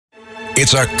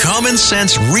It's a common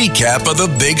sense recap of the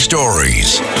big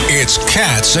stories. It's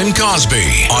Katz and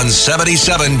Cosby on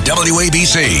 77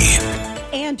 WABC.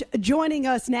 And joining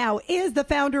us now is the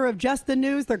founder of Just the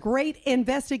News, the great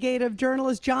investigative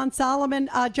journalist, John Solomon.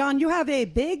 John, you have a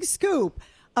big scoop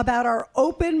about our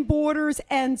open borders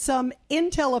and some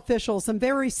intel officials, some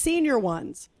very senior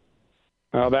ones.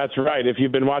 Oh, that's right. If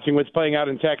you've been watching what's playing out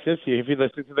in Texas, if you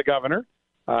listen to the governor,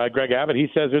 Greg Abbott, he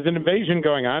says there's an invasion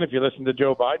going on. If you listen to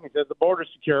Joe Biden, he says the border's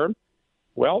secure.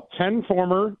 Well, 10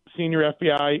 former senior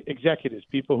FBI executives,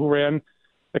 people who ran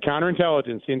the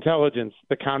counterintelligence, the intelligence,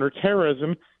 the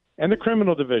counterterrorism, and the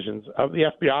criminal divisions of the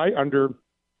FBI under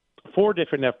 4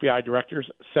 different FBI directors,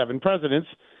 7 presidents,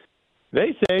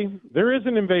 they say there is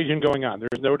an invasion going on.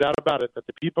 There's no doubt about it that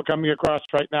the people coming across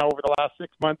right now over the last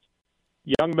 6 months,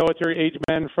 young military-age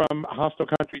men from hostile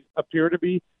countries, appear to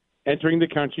be entering the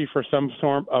country for some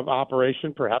form of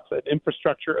operation, perhaps an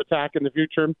infrastructure attack in the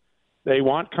future. They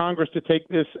want Congress to take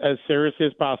this as seriously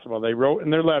as possible. They wrote in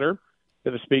their letter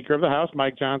to the Speaker of the House,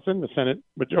 Mike Johnson, the Senate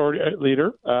Majority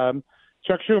Leader,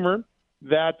 Chuck Schumer,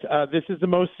 that this is the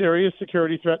most serious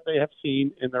security threat they have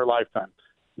seen in their lifetime,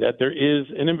 that there is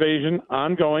an invasion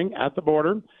ongoing at the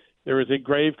border. There is a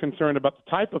grave concern about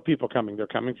the type of people coming. They're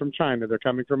coming from China. They're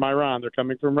coming from Iran. They're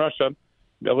coming from Russia.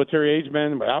 Military-age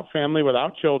men without family,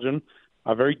 without children,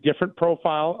 a very different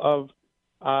profile of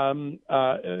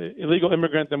illegal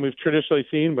immigrant than we've traditionally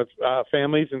seen with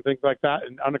families and things like that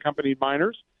and unaccompanied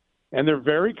minors. And they're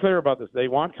very clear about this. They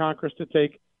want Congress to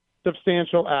take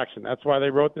substantial action. That's why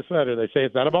they wrote this letter. They say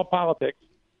it's not about politics.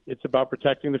 It's about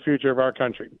protecting the future of our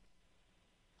country.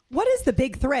 What is the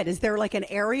big threat? Is there like an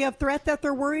area of threat that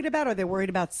they're worried about? Are they worried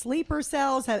about sleeper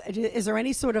cells? Is there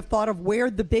any sort of thought of where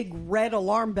the big red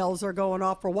alarm bells are going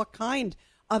off, or what kind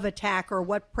of attack or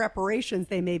what preparations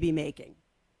they may be making?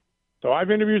 So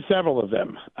I've interviewed several of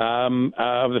them,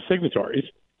 of the signatories,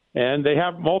 and they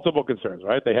have multiple concerns,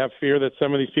 right? They have fear that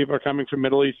some of these people are coming from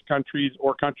Middle East countries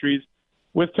or countries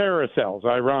with terrorist cells,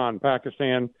 Iran,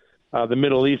 Pakistan, the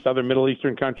Middle East, other Middle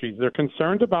Eastern countries. They're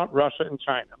concerned about Russia and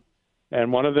China.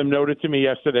 And one of them noted to me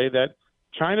yesterday that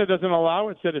China doesn't allow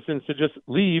its citizens to just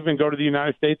leave and go to the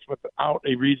United States without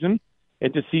a reason.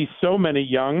 And to see so many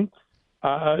young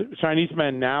Chinese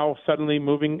men now suddenly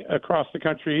moving across the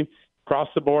country, across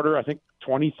the border, I think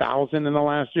 20,000 in the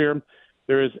last year,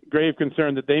 there is grave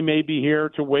concern that they may be here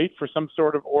to wait for some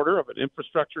sort of order of an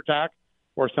infrastructure attack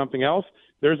or something else.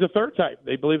 There's a third type.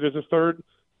 They believe there's a third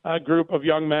group of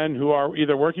young men who are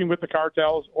either working with the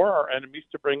cartels or our enemies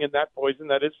to bring in that poison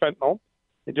that is fentanyl,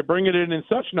 and to bring it in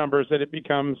such numbers that it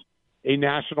becomes a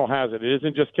national hazard. It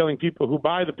isn't just killing people who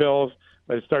buy the pills,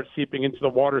 but it starts seeping into the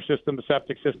water system, the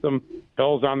septic system,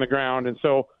 pills on the ground. And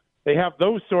so they have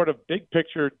those sort of big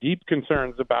picture, deep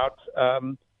concerns about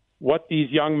what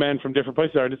these young men from different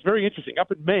places are. And it's very interesting.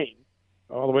 Up in Maine,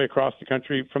 all the way across the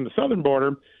country from the southern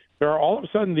border, there are all of a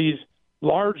sudden these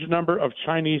large number of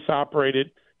Chinese-operated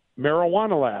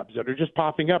marijuana labs that are just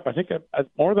popping up. I think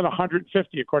more than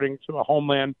 150, according to a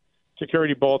Homeland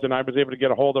Security bulletin I was able to get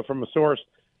a hold of from a source.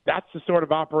 That's the sort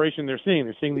of operation they're seeing.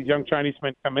 They're seeing these young Chinese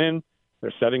men come in.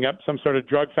 They're setting up some sort of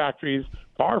drug factories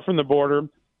far from the border,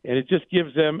 and it just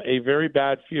gives them a very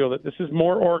bad feel that this is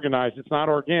more organized. It's not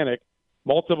organic.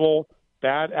 Multiple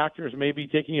bad actors may be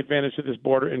taking advantage of this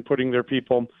border and putting their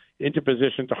people into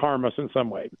position to harm us in some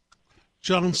way.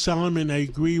 John Solomon, I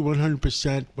agree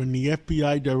 100%. When the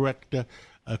FBI director,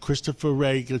 Christopher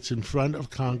Wray, gets in front of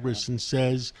Congress and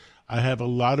says, I have a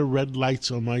lot of red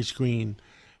lights on my screen,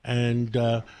 and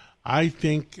I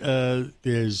think there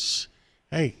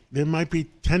might be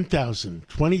 10,000,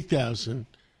 20,000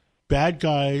 bad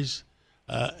guys,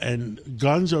 and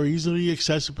guns are easily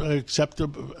accessible.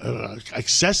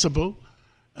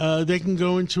 They can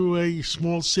go into a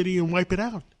small city and wipe it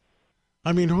out.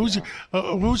 I mean, who's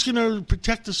going to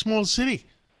protect a small city?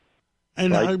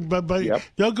 And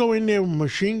they'll go in there with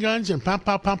machine guns and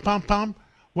pom,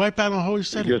 wipe out a whole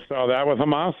city. You just saw that with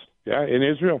Hamas, in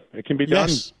Israel. It can be done.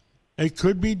 Yes, it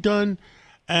could be done.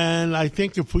 And I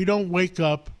think if we don't wake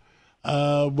up,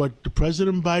 what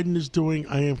President Biden is doing,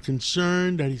 I am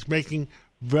concerned that he's making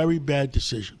very bad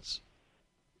decisions.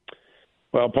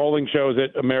 Well, polling shows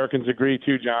that Americans agree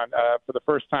too, John. For the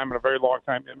first time in a very long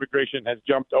time, immigration has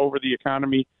jumped over the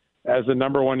economy as the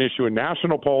number one issue in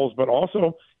national polls, but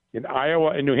also in Iowa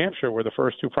and New Hampshire, where the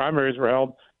first 2 primaries were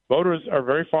held. Voters are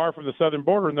very far from the southern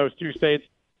border in those 2 states.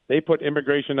 They put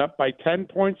immigration up by 10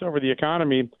 points over the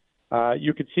economy.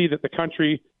 You could see that the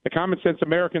common sense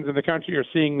Americans in the country are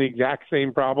seeing the exact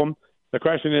same problem. The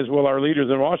question is, will our leaders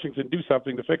in Washington do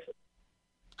something to fix it?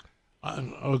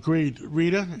 Agreed.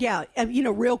 Rita? Yeah,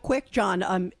 real quick,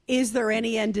 John, is there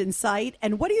any end in sight?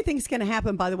 And what do you think is going to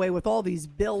happen, by the way, with all these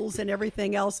bills and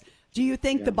everything else? Do you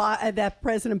think that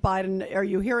President Biden, are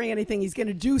you hearing anything? He's going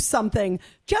to do something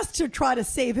just to try to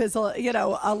save his,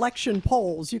 election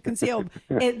polls? You can see how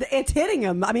it's hitting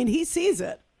him. I mean, he sees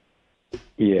it.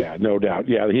 Yeah, no doubt.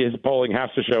 Yeah, his polling has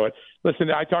to show it.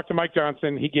 Listen, I talked to Mike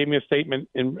Johnson. He gave me a statement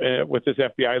with this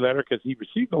FBI letter because he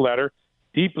received the letter.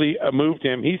 Deeply moved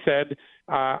him. He said,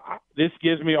 this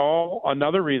gives me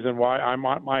another reason why I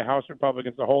want my House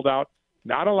Republicans to hold out,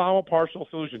 not allow a partial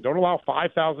solution. Don't allow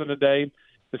 5,000 a day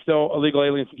to still illegal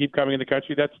aliens to keep coming in the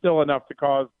country. That's still enough to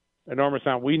cause enormous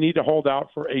harm. We need to hold out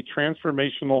for a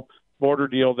transformational border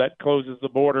deal that closes the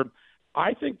border.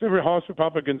 I think the House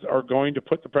Republicans are going to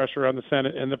put the pressure on the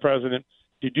Senate and the president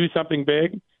to do something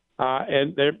big,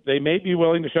 and they may be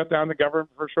willing to shut down the government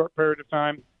for a short period of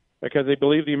time because they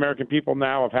believe the American people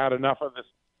now have had enough of this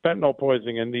fentanyl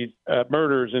poisoning and these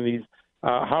murders and these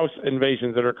house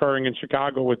invasions that are occurring in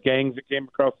Chicago with gangs that came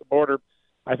across the border.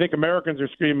 I think Americans are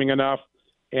screaming enough,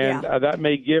 and that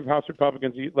may give House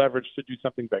Republicans leverage to do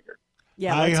something bigger.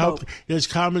 Yeah, I hope there's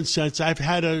common sense. I've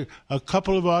had a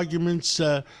couple of arguments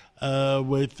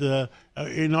with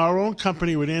in our own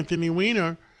company with Anthony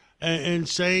Weiner and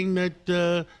saying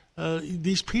that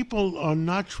these people are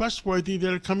not trustworthy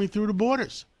that are coming through the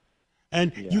borders.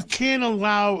 And you can't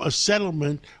allow a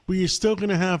settlement where you're still going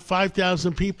to have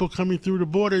 5,000 people coming through the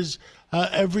borders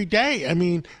every day. I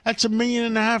mean, that's 1.5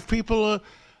 million people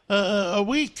a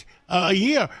week, a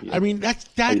year. Yeah. I mean,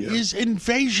 that is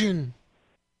invasion.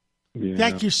 Yeah.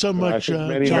 Thank you so much. I think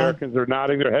many Americans are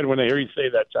nodding their head when they hear you say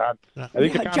that, John. I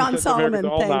think John Solomon,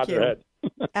 thank you.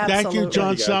 Thank you,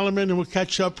 John Solomon, and we'll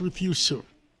catch up with you soon.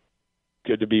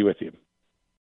 Good to be with you.